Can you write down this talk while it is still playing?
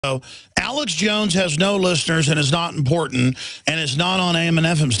So Alex Jones has no listeners and is not important and is not on AM and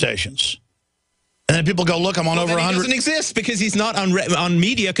FM stations. And then people go, look, I'm on over 100. He doesn't exist because he's not on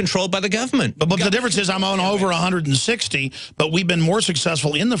media controlled by the government. But the difference is I'm on over 160, but we've been more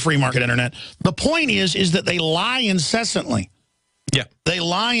successful in the free market internet. The point is that they lie incessantly. Yeah. They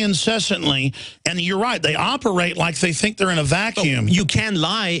lie incessantly, and you're right. They operate like they think they're in a vacuum. Well, you can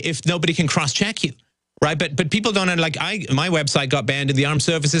lie if nobody can cross-check you. Right, but people don't, like, my website got banned in the armed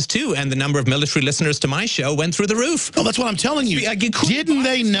services too, and the number of military listeners to my show went through the roof. Well, that's what I'm telling you. Didn't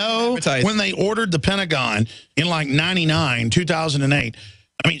they know when they ordered the Pentagon in like 99, 2008?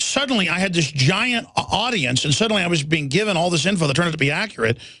 I mean, suddenly I had this giant audience, and suddenly I was being given all this info that turned out to be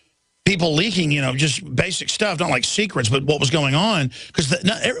accurate. People leaking, you know, just basic stuff, not like secrets, but what was going on. Because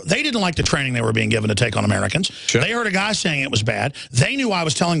they didn't like the training they were being given to take on Americans. Sure. They heard a guy saying it was bad. They knew I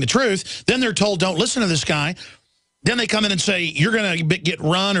was telling the truth. Then they're told, don't listen to this guy. Then they come in and say, you're going to get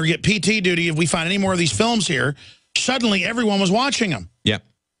run or get PT duty if we find any more of these films here. Suddenly, everyone was watching them. Yeah.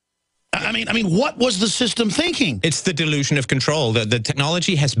 I mean, what was the system thinking? It's the delusion of control. The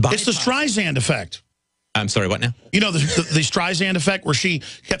technology has bypassed. It's the Streisand effect. I'm sorry, what now? You know, the Streisand effect where she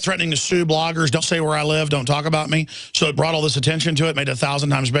kept threatening to sue bloggers, don't say where I live, don't talk about me. So it brought all this attention to it, made it 1,000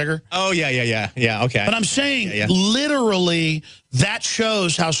 times bigger. Oh, yeah, okay. But I'm saying, literally, that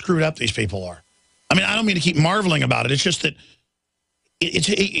shows how screwed up these people are. I mean, I don't mean to keep marveling about it. It's just that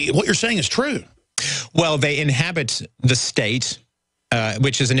what you're saying is true. Well, they inhabit the state,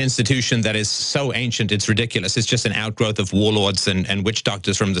 which is an institution that is so ancient, it's ridiculous. It's just an outgrowth of warlords and witch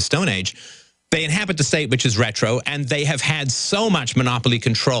doctors from the Stone Age. They inhabit the state, which is retro, and they have had so much monopoly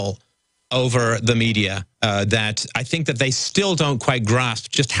control over the media that I think that they still don't quite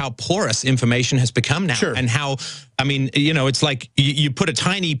grasp just how porous information has become now. Sure. And how, I mean, you know, it's like you put a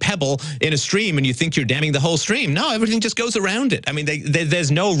tiny pebble in a stream and you think you're damming the whole stream. No, everything just goes around it. I mean,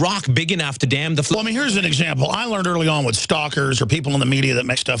 there's no rock big enough to dam the flow. Well, I mean, here's an example. I learned early on with stalkers or people in the media that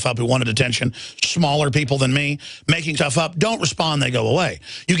make stuff up who wanted attention, smaller people than me, making stuff up, don't respond, they go away.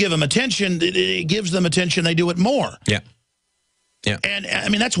 You give them attention, it gives them attention, they do it more. Yeah. Yeah. And, I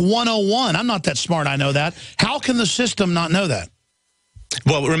mean, that's 101. I'm not that smart, I know that. How can the system not know that?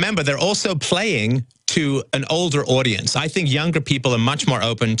 Well, remember, they're also playing to an older audience. I think younger people are much more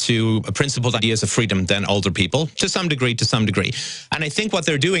open to principled ideas of freedom than older people, to some degree. And I think what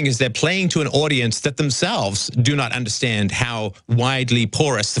they're doing is they're playing to an audience that themselves do not understand how widely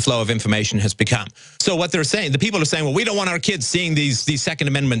porous the flow of information has become. So what they're saying, the people are saying, well, we don't want our kids seeing these Second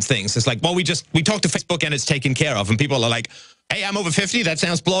Amendment things. It's like, well, we talk to Facebook and it's taken care of. And people are like, hey, I'm over 50. That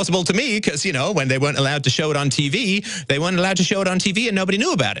sounds plausible to me because, you know, when they weren't allowed to show it on TV, they weren't allowed to show it on TV and nobody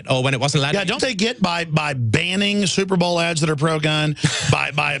knew about it. Or when it wasn't allowed. Yeah, don't they get by banning Super Bowl ads that are pro-gun,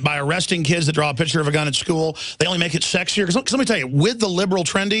 by arresting kids that draw a picture of a gun at school, they only make it sexier? Because let me tell you, with the liberal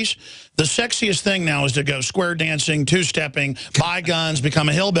trendies, the sexiest thing now is to go square dancing, two-stepping, buy guns, become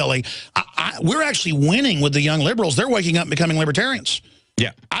a hillbilly. We're actually winning with the young liberals. They're waking up and becoming libertarians.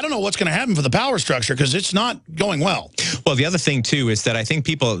 Yeah. I don't know what's going to happen for the power structure because it's not going well. Well, the other thing, too, is that I think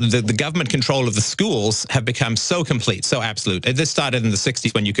the government control of the schools have become so complete, so absolute. This started in the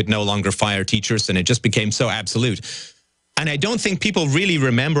 60s when you could no longer fire teachers, and it just became so absolute. And I don't think people really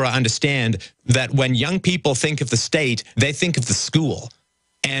remember or understand that when young people think of the state, they think of the school.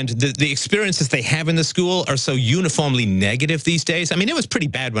 And the experiences they have in the school are so uniformly negative these days. I mean, it was pretty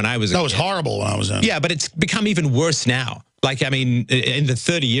bad when I was a kid. That was horrible when I was in. Yeah, but it's become even worse now. Like, I mean, in the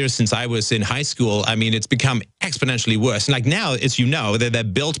 30 years since I was in high school, I mean, it's become exponentially worse. And like now, as you know, they're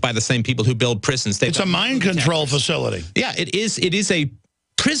built by the same people who build prisons. It's a mind control facility. Yeah, it is a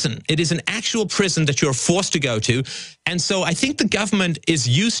prison. It is an actual prison that you're forced to go to. And so I think the government is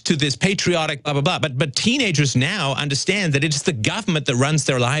used to this patriotic blah, blah, blah. But teenagers now understand that it's the government that runs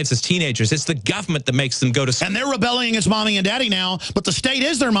their lives as teenagers. It's the government that makes them go to school. And they're rebelling against mommy and daddy now, but the state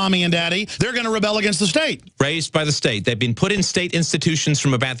is their mommy and daddy. They're going to rebel against the state. Raised by the state. They've been put in state institutions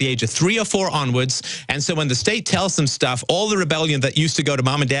from about the age of 3 or 4 onwards. And so when the state tells them stuff, all the rebellion that used to go to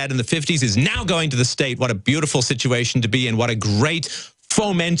mom and dad in the 50s is now going to the state. What a beautiful situation to be in. What a great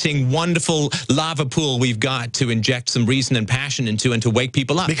fomenting, wonderful lava pool we've got to inject some reason and passion into and to wake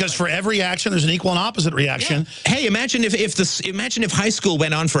people up. Because for every action, there's an equal and opposite reaction. Yeah. Hey, imagine if high school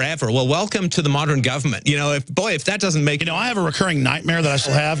went on forever. Well, welcome to the modern government. You know, if that doesn't make... You know, I have a recurring nightmare that I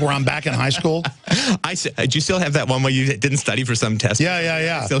still have where I'm back in high school. Do you still have that one where you didn't study for some test?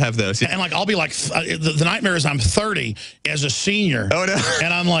 Yeah. I still have those. And like, I'll be like, the nightmare is I'm 30 as a senior. Oh, no.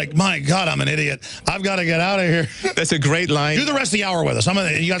 And I'm like, my God, I'm an idiot. I've got to get out of here. That's a great line. Do the rest of the hour with us.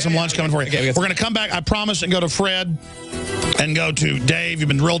 us. You got some lunch coming for you. Okay, we're going to come back, I promise, and go to Fred and go to Dave. You've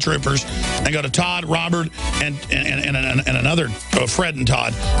been drill troopers. And go to Todd, Robert, and another, Fred and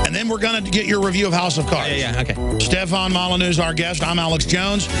Todd. And then we're going to get your review of House of Cards. Yeah, okay. Stefan Molyneux is our guest. I'm Alex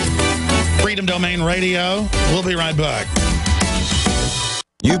Jones. Freedom Domain Radio. We'll be right back.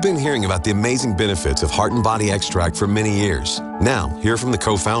 You've been hearing about the amazing benefits of Heart and Body Extract for many years. Now, hear from the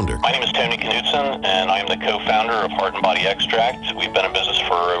co-founder. My name is Tony Knudsen, and I am the co-founder of Heart and Body Extract. We've been in business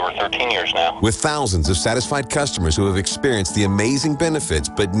for over 13 years now. With thousands of satisfied customers who have experienced the amazing benefits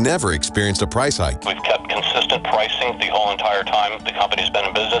but never experienced a price hike. We've kept consistent pricing the whole entire time the company's been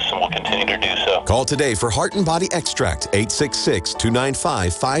in business, and will continue to do so. Call today for Heart and Body Extract,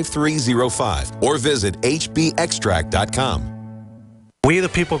 866-295-5305, or visit hbextract.com. We the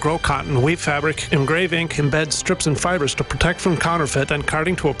people grow cotton, weave fabric, engrave ink, embed strips and fibers to protect from counterfeit and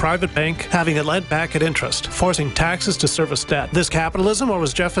carting to a private bank, having it lent back at interest, forcing taxes to service debt. This capitalism, or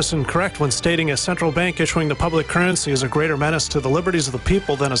was Jefferson correct when stating a central bank issuing the public currency is a greater menace to the liberties of the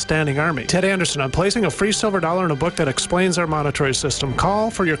people than a standing army? Ted Anderson, I'm placing a free silver dollar in a book that explains our monetary system.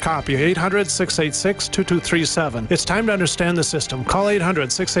 Call for your copy, 800-686-2237. It's time to understand the system. Call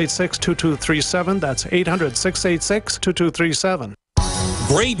 800-686-2237. That's 800-686-2237.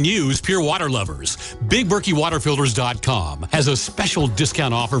 Great news, pure water lovers. BigBerkeyWaterFilters.com has a special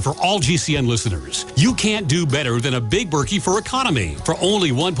discount offer for all GCN listeners. You can't do better than a Big Berkey for economy. For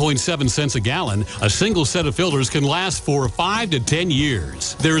only 1.7 cents a gallon, a single set of filters can last for 5 to 10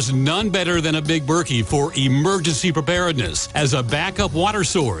 years. There's none better than a Big Berkey for emergency preparedness as a backup water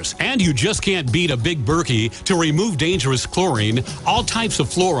source. And you just can't beat a Big Berkey to remove dangerous chlorine, all types of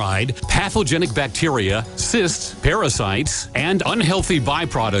fluoride, pathogenic bacteria, cysts, parasites, and unhealthy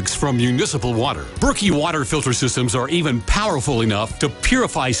byproducts from municipal water. Berkey water filter systems are even powerful enough to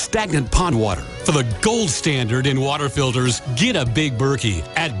purify stagnant pond water. For the gold standard in water filters, get a Big Berkey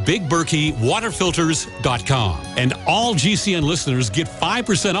at BigBerkeyWaterFilters.com. And all GCN listeners get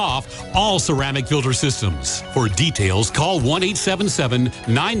 5% off all ceramic filter systems. For details, call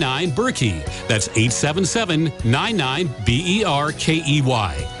 1-877-99-BERKEY. That's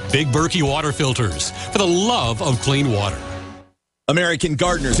 877-99-BERKEY. Big Berkey Water Filters, for the love of clean water. American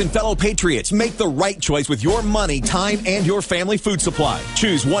gardeners and fellow patriots, make the right choice with your money, time, and your family food supply.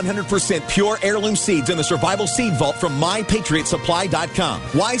 Choose 100% pure heirloom seeds in the Survival Seed Vault from MyPatriotSupply.com.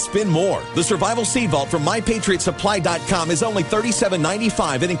 Why spend more? The Survival Seed Vault from MyPatriotSupply.com is only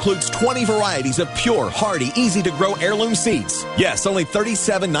 $37.95 and includes 20 varieties of pure, hardy, easy-to-grow heirloom seeds. Yes, only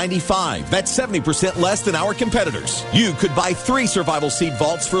 $37.95. That's 70% less than our competitors. You could buy 3 Survival Seed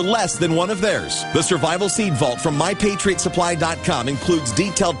Vaults for less than one of theirs. The Survival Seed Vault from MyPatriotSupply.com includes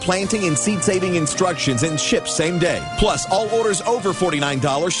detailed planting and seed-saving instructions and ships same day. Plus, all orders over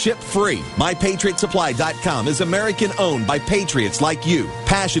 $49 ship free. MyPatriotSupply.com is American-owned by patriots like you,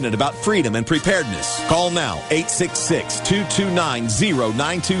 passionate about freedom and preparedness. Call now,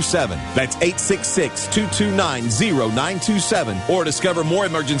 866-229-0927. That's 866-229-0927. Or discover more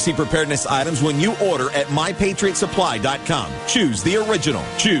emergency preparedness items when you order at MyPatriotSupply.com. Choose the original.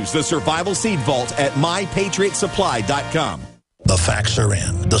 Choose the Survival Seed Vault at MyPatriotSupply.com. The facts are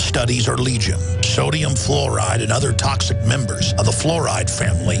in. The studies are legion. Sodium fluoride and other toxic members of the fluoride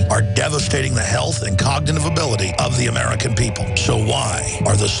family are devastating the health and cognitive ability of the American people. So why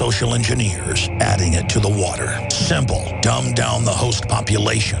are the social engineers adding it to the water? Simple. Dumb down the host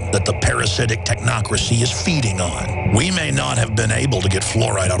population that the parasitic technocracy is feeding on. We may not have been able to get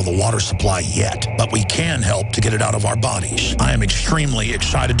fluoride out of the water supply yet, but we can help to get it out of our bodies. I am extremely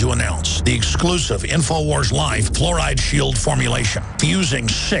excited to announce the exclusive InfoWars Life Fluoride Shield formulation, fusing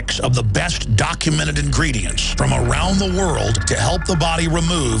 6 of the best documented ingredients from around the world to help the body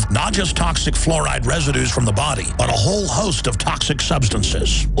remove not just toxic fluoride residues from the body, but a whole host of toxic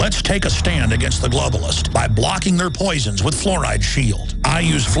substances. Let's take a stand against the globalists by blocking their poisons with Fluoride Shield. I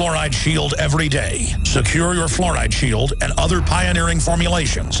use Fluoride Shield every day. Secure your Fluoride Shield and other pioneering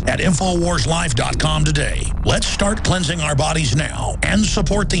formulations at InfoWarsLife.com today. Let's start cleansing our bodies now and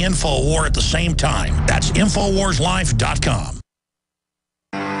support the Info War at the same time. That's InfoWarsLife.com.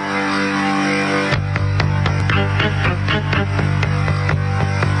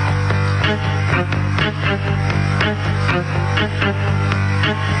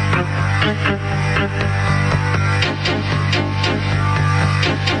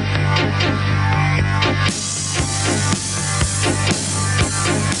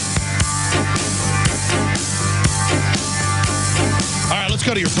 Let's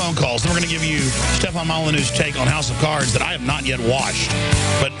go to your phone calls. Then we're going to give you Stefan Molyneux's take on House of Cards that I have not yet watched,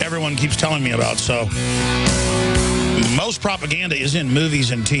 but everyone keeps telling me about. So Most propaganda is in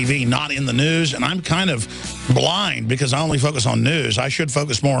movies and TV, not in the news, and I'm kind of blind because I only focus on news. I should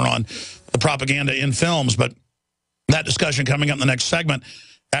focus more on the propaganda in films, but that discussion coming up in the next segment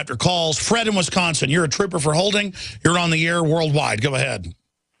after calls. Fred in Wisconsin, you're a trooper for holding. You're on the air worldwide. Go ahead.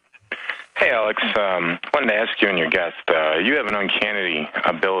 Hey, Alex. Wanted to ask you and your guest, you have an uncanny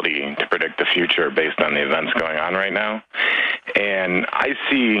ability to predict the future based on the events going on right now. And I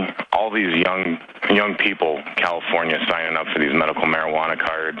see all these young people, California, signing up for these medical marijuana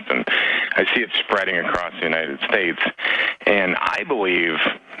cards, and I see it spreading across the United States. And I believe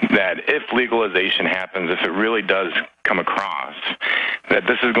that if legalization happens, if it really does come across, that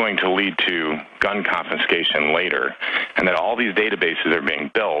this is going to lead to gun confiscation later, and that all these databases are being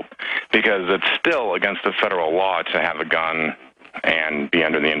built because it's still against the federal law to have a gun and be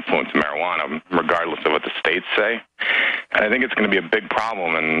under the influence of marijuana, regardless of what the states say. And I think it's going to be a big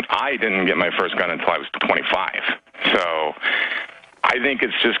problem, and I didn't get my first gun until I was 25. So I think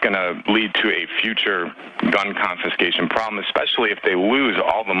it's just going to lead to a future gun confiscation problem, especially if they lose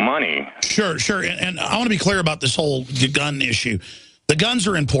all the money. Sure. And I want to be clear about this whole gun issue. The guns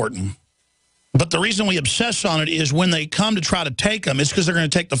are important, but the reason we obsess on it is when they come to try to take them, it's because they're going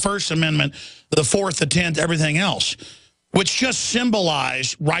to take the First Amendment, the Fourth, the 10th, everything else, which just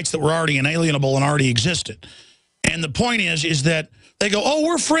symbolize rights that were already inalienable and already existed. And the point is that they go, oh,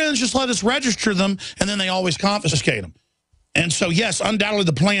 we're friends, just let us register them, and then they always confiscate them. And so, yes, undoubtedly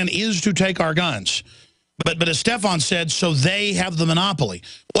the plan is to take our guns. But as Stefan said, so they have the monopoly.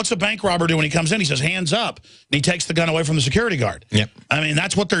 What's a bank robber do when he comes in? He says, hands up, and he takes the gun away from the security guard. Yep. I mean,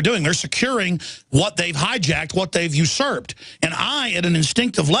 that's what they're doing. They're securing what they've hijacked, what they've usurped. And I, at an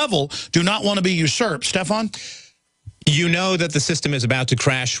instinctive level, do not want to be usurped. Stefan? You know that the system is about to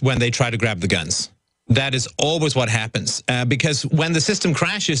crash when they try to grab the guns. That is always what happens. Because when the system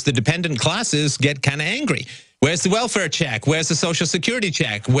crashes, the dependent classes get kind of angry. Where's the welfare check? Where's the social security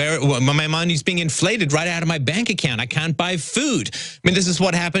check? Where my money's being inflated right out of my bank account. I can't buy food. I mean, this is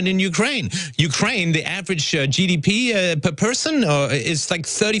what happened in Ukraine. Ukraine, the average GDP per person is like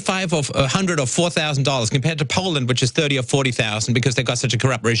 $3,500 or $100 or $4,000 compared to Poland, which is $30,000 or $40,000 because they've got such a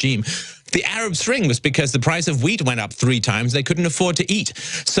corrupt regime. The Arab Spring was because the price of wheat went up 3 times. They couldn't afford to eat.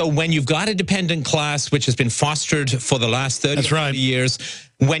 So when you've got a dependent class, which has been fostered for the last 30 years,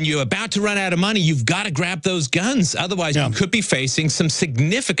 when you're about to run out of money, you've got to grab those guns. Otherwise, you could be facing some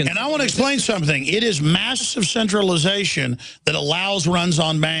significant... And I want to explain something. It is massive centralization that allows runs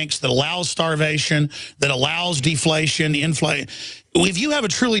on banks, that allows starvation, that allows deflation, inflation. If you have a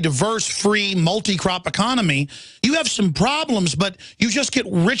truly diverse, free, multi-crop economy, you have some problems, but you just get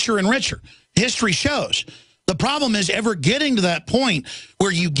richer and richer. History shows. The problem is ever getting to that point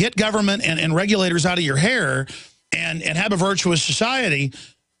where you get government and regulators out of your hair and have a virtuous society.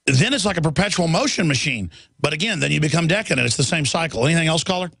 Then it's like a perpetual motion machine. But again, then you become decadent. It's the same cycle. Anything else,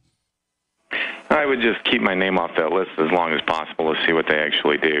 caller? I would just keep my name off that list as long as possible to see what they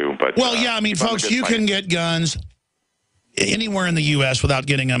actually do. But well, yeah, I mean, folks, you can get guns anywhere in the U.S. without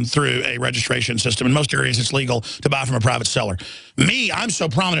getting them through a registration system. In most areas, it's legal to buy from a private seller. Me, I'm so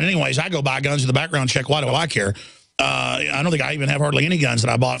prominent anyways. I go buy guns with a background check. Why do I care? I don't think I even have hardly any guns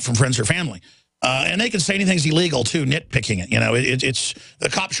that I bought from friends or family. And they can say anything's illegal, too, nitpicking it. You know, it's the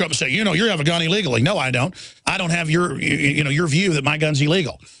cops show up and say, you know, you have a gun illegally. No, I don't. I don't have your view that my gun's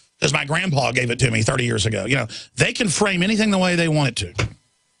illegal because my grandpa gave it to me 30 years ago. You know, they can frame anything the way they want it to.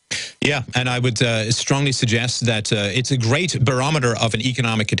 Yeah, and I would strongly suggest that it's a great barometer of an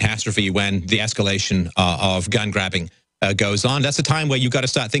economic catastrophe when the escalation of gun grabbing goes on. That's a time where you've got to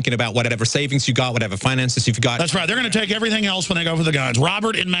start thinking about whatever savings you got, whatever finances you've got. That's right. They're going to take everything else when they go for the guns.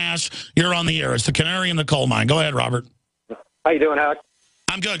 Robert in Mass, you're on the air. It's the canary in the coal mine. Go ahead, Robert. How you doing, Alex?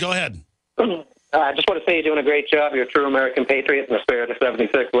 I'm good. Go ahead. I just want to say you're doing a great job. You're a true American patriot, and the spirit of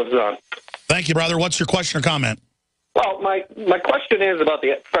 76 lives on. Thank you, brother. What's your question or comment? Well, my question is about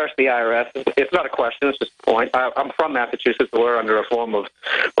the IRS. It's not a question. It's just a point. I'm from Massachusetts. We're under a form of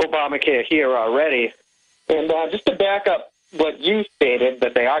Obamacare here already. And just to back up what you stated,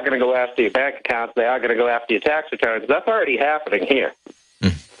 that they are going to go after your bank accounts, they are going to go after your tax returns, that's already happening here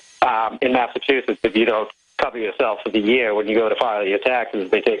in Massachusetts. If you don't cover yourself for the year when you go to file your taxes,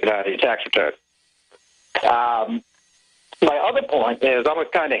 they take it out of your tax return. My other point is I'm a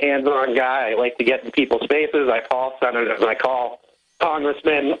kind of hands-on guy. I like to get in people's faces. I call senators, I call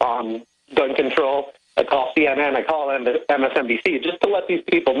congressmen on gun control. I call CNN, I call MSNBC, just to let these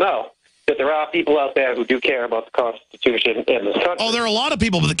people know that there are people out there who do care about the Constitution in this country. Oh, there are a lot of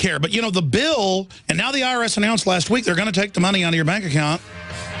people that care. But, you know, the bill, and now the IRS announced last week they're going to take the money out of your bank account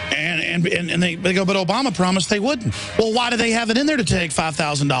And they go, but Obama promised they wouldn't. Well, why do they have it in there to take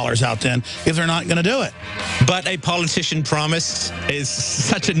 $5,000 out then if they're not going to do it? But a politician promise is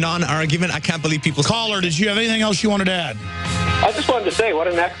such a non-argument. I can't believe people... Caller, did you have anything else you wanted to add? I just wanted to say what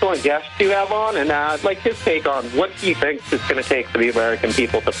an excellent guest you have on, and I'd like his take on what he thinks it's going to take for the American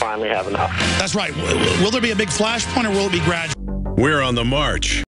people to finally have enough. That's right. Will there be a big flashpoint or will it be gradual? We're on the march.